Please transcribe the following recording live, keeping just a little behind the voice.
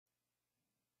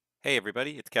Hey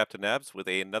everybody, it's Captain Nabs with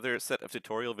another set of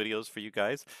tutorial videos for you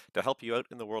guys to help you out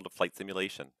in the world of flight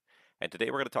simulation. And today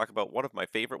we're going to talk about one of my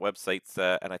favorite websites,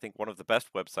 and I think one of the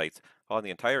best websites on the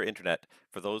entire internet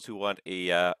for those who want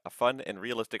a fun and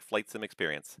realistic flight sim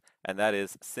experience, and that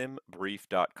is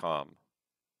SimBrief.com.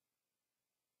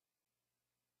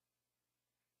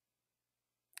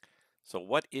 So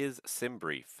what is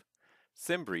SimBrief?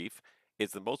 SimBrief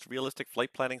is the most realistic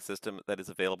flight planning system that is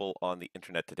available on the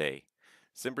internet today.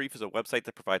 SimBrief is a website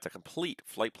that provides a complete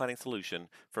flight planning solution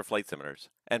for flight simulars.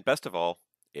 And best of all,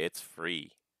 it's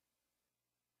free.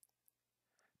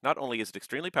 Not only is it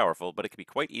extremely powerful, but it can be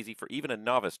quite easy for even a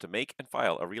novice to make and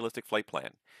file a realistic flight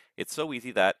plan. It's so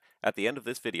easy that, at the end of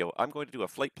this video, I'm going to do a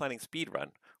flight planning speed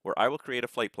run, where I will create a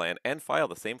flight plan and file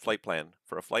the same flight plan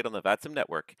for a flight on the VATSIM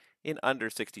network in under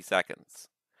 60 seconds.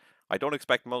 I don't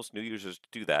expect most new users to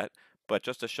do that, but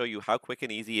just to show you how quick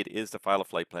and easy it is to file a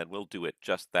flight plan, we'll do it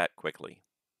just that quickly.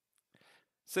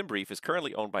 SimBrief is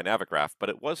currently owned by Navigraph, but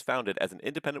it was founded as an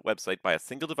independent website by a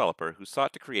single developer who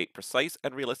sought to create precise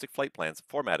and realistic flight plans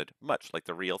formatted much like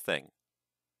the real thing.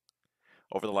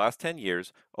 Over the last 10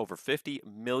 years, over 50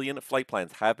 million flight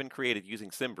plans have been created using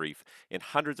SimBrief in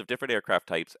hundreds of different aircraft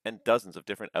types and dozens of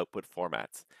different output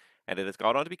formats. And it has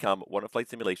gone on to become one of flight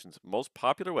simulation's most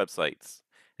popular websites.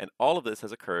 And all of this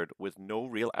has occurred with no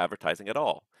real advertising at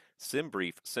all.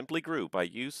 SimBrief simply grew by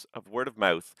use of word of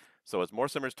mouth, so as more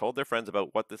simmers told their friends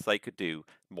about what this site could do,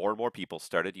 more and more people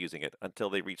started using it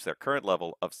until they reached their current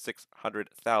level of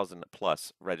 600,000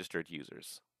 plus registered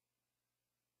users.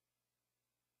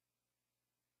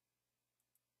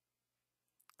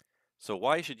 So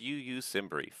why should you use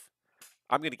SimBrief?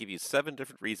 I'm going to give you 7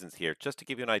 different reasons here just to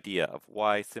give you an idea of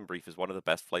why SimBrief is one of the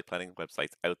best flight planning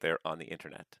websites out there on the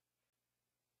internet.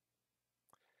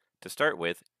 To start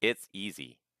with, it's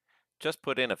easy. Just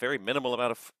put in a very minimal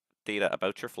amount of data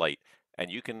about your flight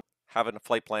and you can have a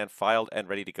flight plan filed and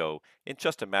ready to go in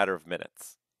just a matter of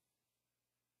minutes.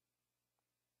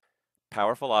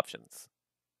 Powerful options.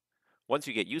 Once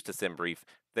you get used to SimBrief,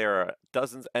 there are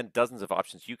dozens and dozens of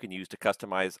options you can use to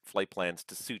customize flight plans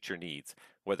to suit your needs,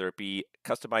 whether it be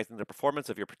customizing the performance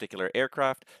of your particular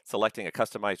aircraft, selecting a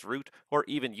customized route, or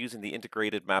even using the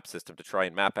integrated map system to try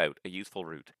and map out a useful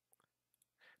route.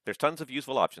 There's tons of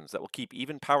useful options that will keep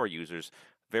even power users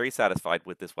very satisfied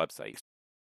with this website.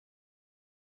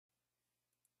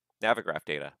 Navigraph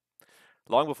data.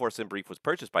 Long before SimBrief was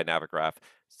purchased by Navigraph,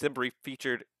 SimBrief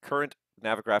featured current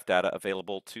Navigraph data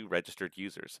available to registered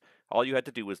users. All you had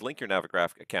to do was link your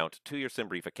Navigraph account to your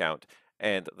SimBrief account,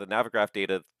 and the Navigraph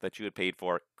data that you had paid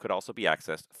for could also be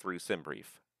accessed through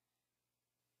SimBrief.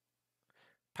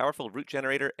 Powerful route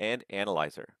generator and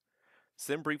analyzer.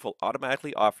 SimBrief will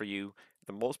automatically offer you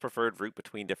the most preferred route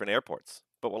between different airports,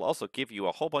 but will also give you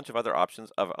a whole bunch of other options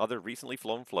of other recently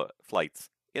flown flights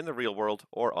in the real world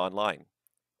or online.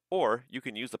 Or you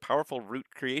can use the powerful route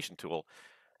creation tool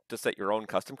to set your own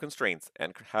custom constraints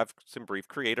and have SimBrief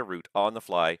create a route on the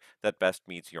fly that best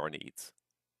meets your needs.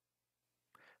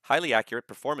 Highly accurate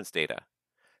performance data.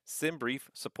 SimBrief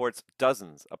supports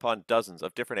dozens upon dozens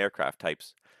of different aircraft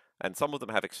types, and some of them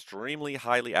have extremely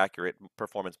highly accurate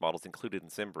performance models included in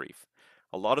SimBrief.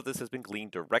 A lot of this has been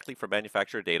gleaned directly from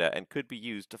manufacturer data and could be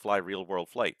used to fly real-world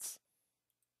flights.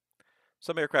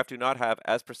 Some aircraft do not have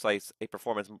as precise a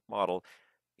performance model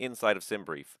inside of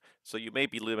SimBrief, so you may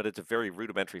be limited to very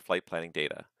rudimentary flight planning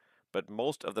data. But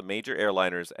most of the major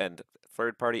airliners and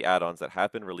third-party add-ons that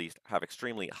have been released have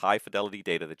extremely high fidelity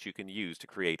data that you can use to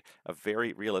create a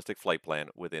very realistic flight plan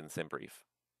within SimBrief.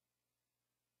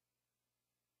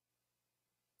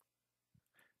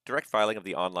 Direct filing of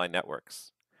the online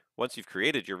networks. Once you've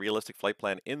created your realistic flight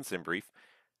plan in SimBrief,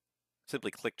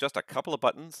 simply click just a couple of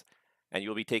buttons and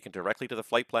you'll be taken directly to the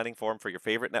flight planning form for your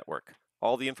favorite network.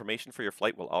 All the information for your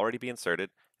flight will already be inserted,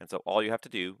 and so all you have to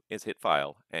do is hit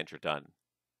File and you're done.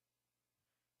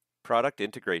 Product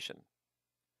integration.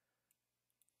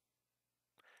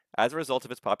 As a result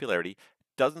of its popularity,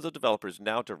 dozens of developers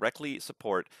now directly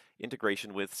support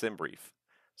integration with SimBrief.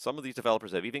 Some of these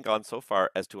developers have even gone so far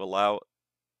as to allow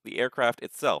the aircraft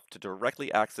itself to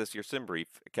directly access your SimBrief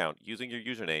account using your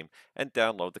username and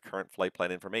download the current flight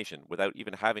plan information without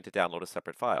even having to download a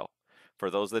separate file.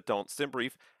 For those that don't,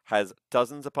 SimBrief has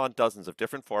dozens upon dozens of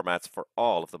different formats for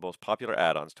all of the most popular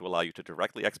add-ons to allow you to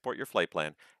directly export your flight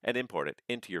plan and import it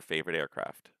into your favorite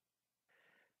aircraft.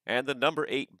 And the number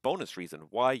 8 bonus reason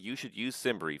why you should use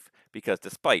SimBrief, because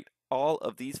despite all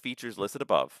of these features listed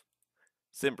above,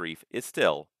 SimBrief is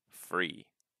still free.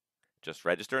 Just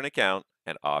register an account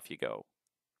and off you go.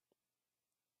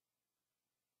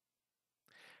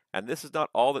 And this is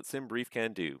not all that SimBrief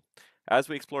can do. As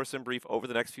we explore SimBrief over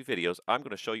the next few videos, I'm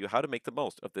going to show you how to make the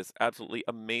most of this absolutely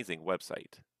amazing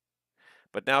website.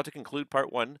 But now to conclude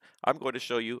part 1, I'm going to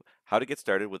show you how to get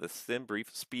started with a SimBrief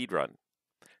speedrun.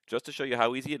 Just to show you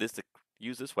how easy it is to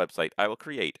use this website, I will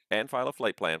create and file a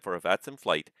flight plan for a VATSIM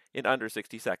flight in under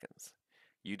 60 seconds.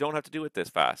 You don't have to do it this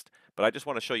fast, but I just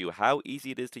want to show you how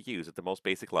easy it is to use at the most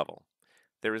basic level.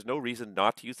 There is no reason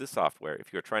not to use this software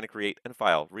if you are trying to create and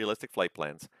file realistic flight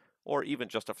plans, or even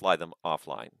just to fly them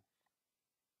offline.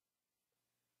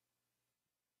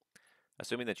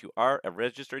 Assuming that you are a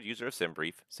registered user of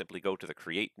SimBrief, simply go to the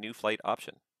Create New Flight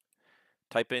option.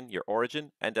 Type in your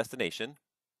origin and destination,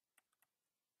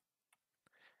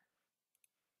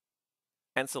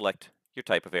 and select your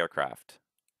type of aircraft.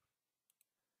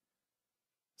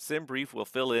 SimBrief will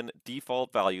fill in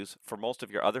default values for most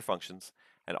of your other functions,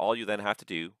 and all you then have to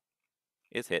do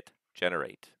is hit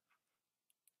Generate.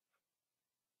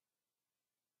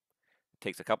 It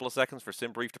takes a couple of seconds for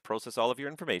SimBrief to process all of your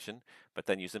information, but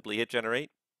then you simply hit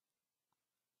Generate,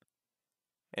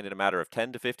 and in a matter of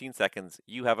 10 to 15 seconds,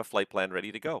 you have a flight plan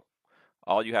ready to go.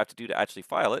 All you have to do to actually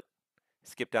file it,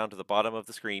 skip down to the bottom of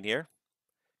the screen here,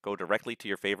 go directly to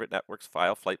your favorite network's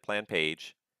File Flight Plan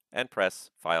page, and press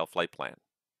File Flight Plan.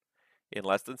 In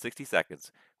less than 60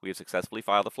 seconds, we have successfully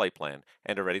filed a flight plan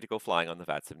and are ready to go flying on the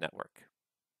VATSIM network.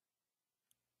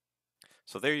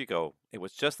 So there you go. It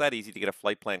was just that easy to get a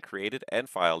flight plan created and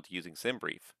filed using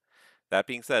SimBrief. That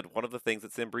being said, one of the things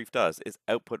that SimBrief does is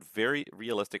output very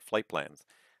realistic flight plans.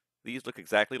 These look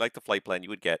exactly like the flight plan you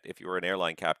would get if you were an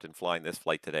airline captain flying this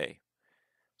flight today.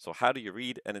 So how do you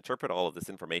read and interpret all of this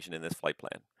information in this flight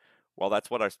plan? Well, that's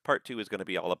what our part 2 is going to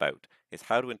be all about, is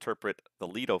how to interpret the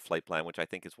Lido flight plan, which I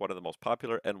think is one of the most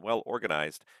popular and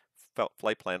well-organized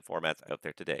flight plan formats out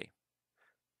there today.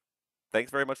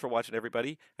 Thanks very much for watching,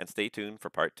 everybody, and stay tuned for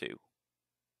part 2.